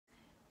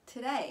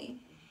Today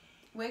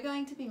we're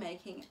going to be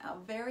making our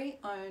very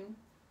own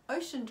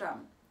ocean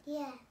drum.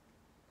 Yeah.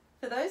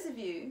 For those of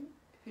you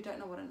who don't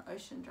know what an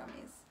ocean drum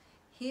is,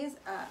 here's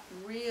a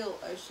real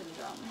ocean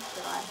drum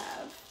that I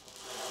have.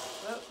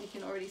 Well, you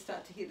can already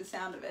start to hear the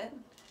sound of it.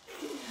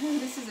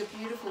 This is a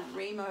beautiful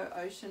Remo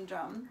ocean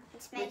drum.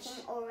 It's making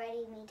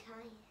me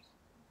tired.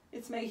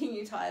 It's making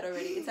you tired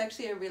already. It's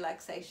actually a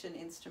relaxation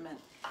instrument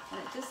and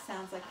it just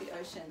sounds like the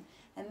ocean.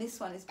 And this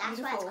one is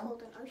beautiful. That's why it's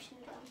called an ocean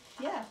drum.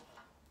 Yeah.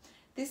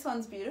 This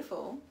one's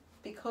beautiful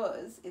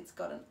because it's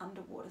got an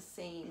underwater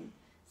scene.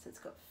 So it's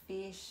got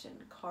fish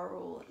and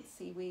coral and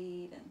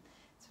seaweed and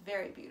it's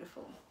very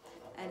beautiful.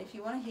 And if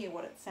you want to hear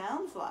what it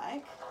sounds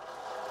like,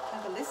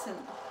 have a listen.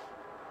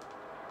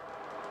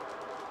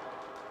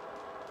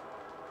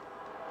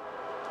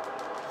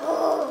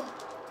 Oh,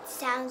 it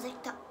sounds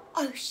like the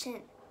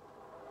ocean.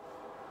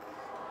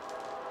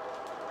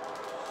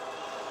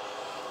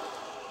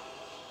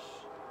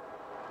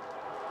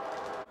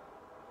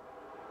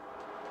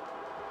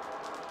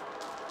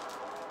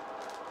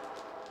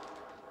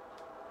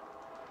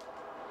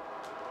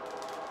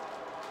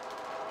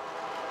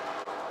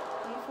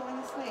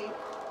 Asleep.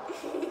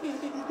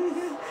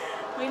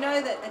 We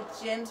know that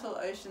a gentle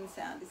ocean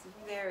sound is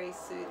very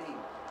soothing,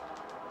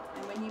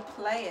 and when you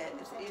play it,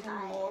 it's even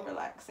more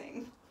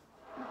relaxing.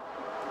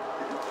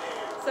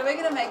 So we're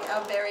going to make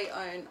our very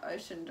own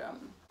ocean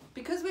drum.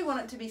 Because we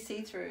want it to be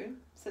see-through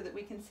so that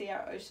we can see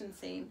our ocean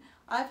scene,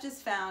 I've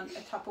just found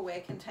a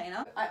Tupperware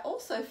container. I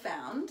also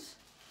found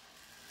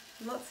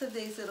lots of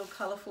these little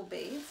colourful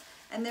beads.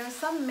 And there are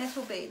some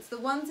metal beads. The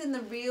ones in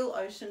the real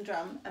ocean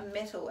drum are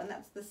metal, and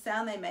that's the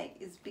sound they make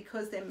is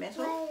because they're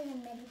metal. Why are the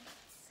metal?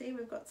 See,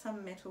 we've got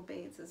some metal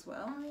beads as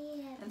well. Oh,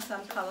 yeah. And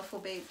some colourful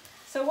beads.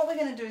 So what we're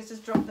going to do is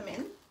just drop them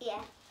in.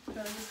 Yeah. We're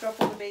going to just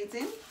drop all the beads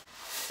in.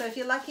 So if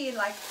you're lucky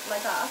like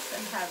us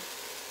and have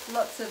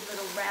lots of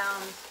little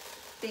round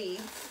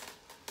beads.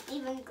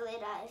 Even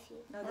glitter if you...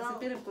 No, there's a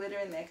bit of glitter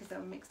in there because they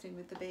were mixed in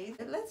with the beads.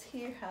 But let's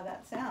hear how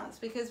that sounds,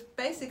 because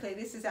basically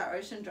this is our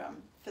ocean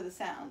drum for the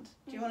sound.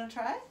 Do you want to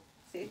try?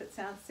 See if it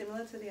sounds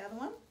similar to the other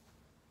one.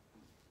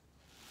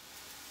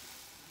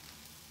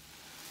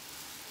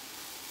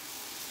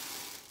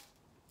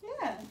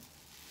 Yeah.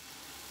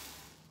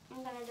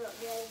 I'm going to do it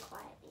really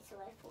quietly so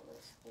I fall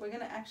asleep. We're going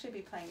to actually be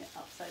playing it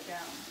upside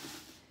down.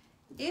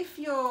 If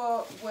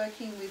you're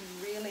working with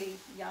really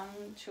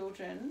young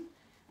children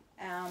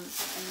and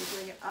you're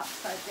doing it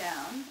upside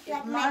down,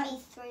 like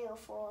maybe 3 or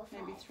 4 or 5.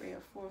 Maybe 3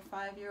 or 4 or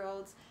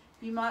 5-year-olds,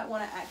 you might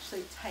want to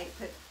actually tape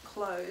it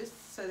closed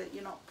so that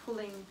you're not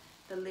pulling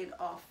the lid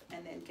off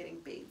and then getting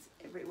beads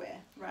everywhere,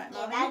 right?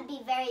 Yeah, that would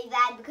be very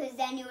bad because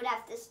then you would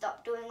have to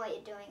stop doing what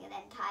you're doing and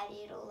then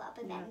tidy it all up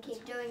and then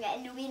keep doing it.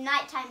 And it'll be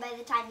nighttime by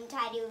the time you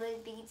tidy all those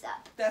beads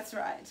up. That's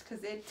right,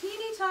 because they're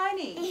teeny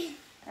tiny.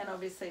 And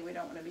obviously we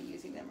don't want to be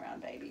using them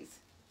around babies.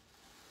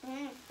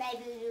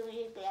 Babies will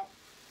just be like...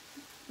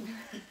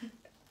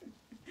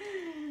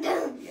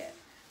 Yeah.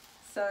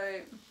 So,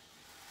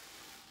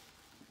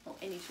 or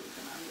any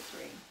children under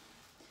 3.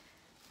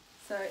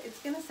 So it's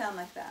going to sound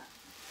like that.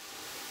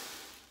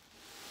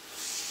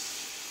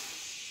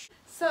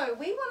 So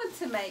we wanted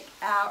to make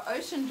our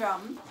ocean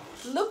drum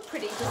look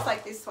pretty, just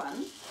like this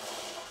one.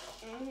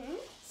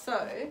 So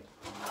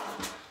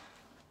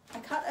I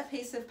cut a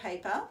piece of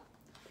paper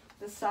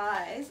the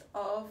size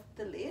of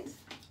the lid,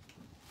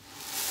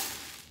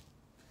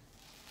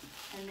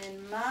 and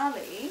then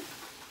Marley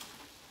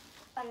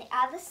on the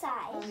other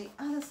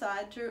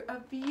side drew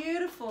a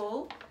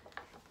beautiful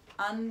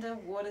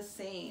underwater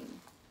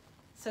scene.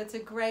 So it's a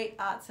great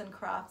arts and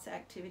crafts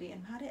activity,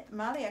 and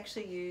Marley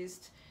actually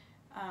used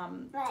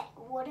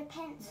like water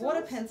pencils.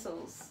 Water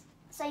pencils.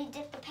 So you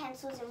dip the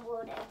pencils in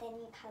water, then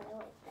you colour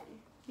with them.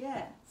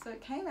 Yeah, so it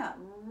came out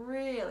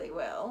really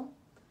well.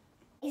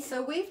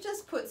 So we've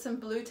just put some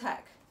blue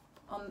tack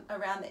on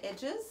around the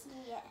edges.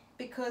 Yeah.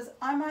 Because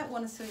I might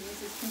want to still use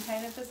this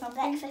container for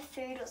something. Like for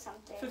food or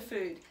something. For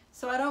food.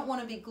 So I don't want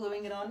to be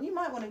gluing it on. You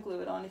might want to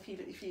glue it on if you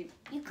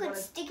You could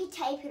sticky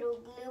tape it or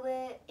glue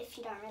it if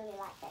you don't really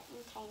like that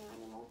container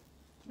anymore.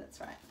 That's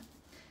right.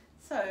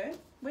 So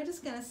we're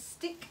just going to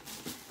stick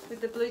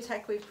with the blue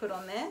tack we've put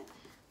on there.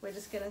 We're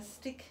just going to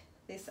stick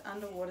this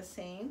underwater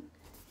scene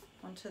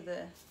onto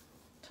the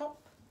top,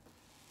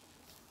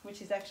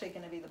 which is actually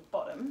going to be the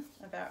bottom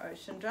of our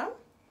ocean drum.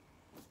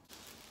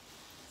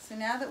 So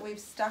now that we've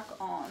stuck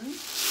on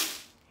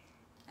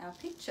our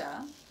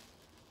picture,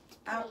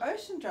 our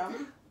ocean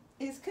drum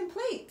is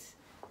complete.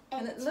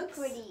 And it looks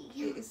pretty.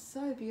 It is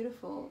so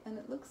beautiful, and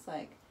it looks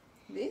like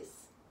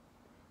this.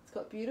 It's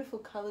got beautiful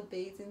coloured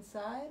beads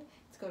inside.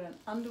 It's got an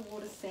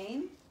underwater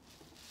scene,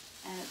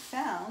 and it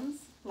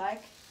sounds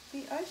like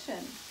the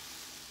ocean.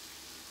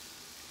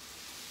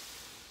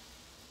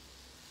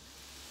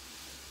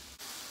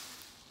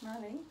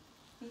 Marley,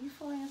 are you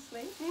falling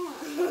asleep? Yeah.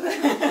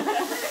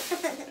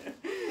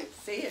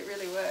 See, it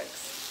really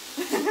works.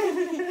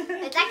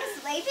 It's like a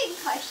sleeping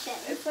potion.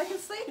 It's like a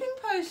sleeping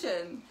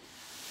potion.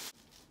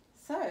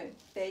 So,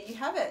 there you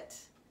have it.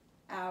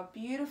 Our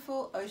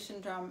beautiful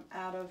ocean drum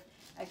out of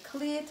a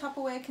clear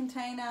Tupperware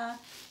container,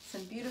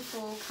 some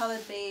beautiful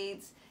coloured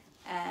beads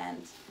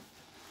and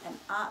an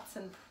arts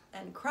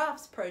and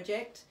crafts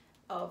project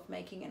of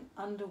making an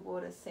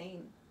underwater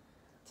scene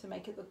to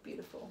make it look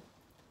beautiful.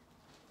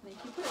 And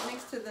if you put it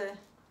next to the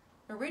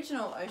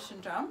original ocean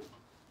drum,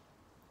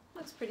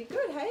 looks pretty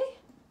good, hey?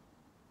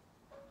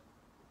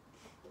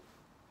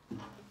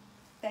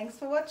 Thanks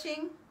for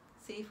watching.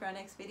 See you for our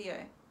next video.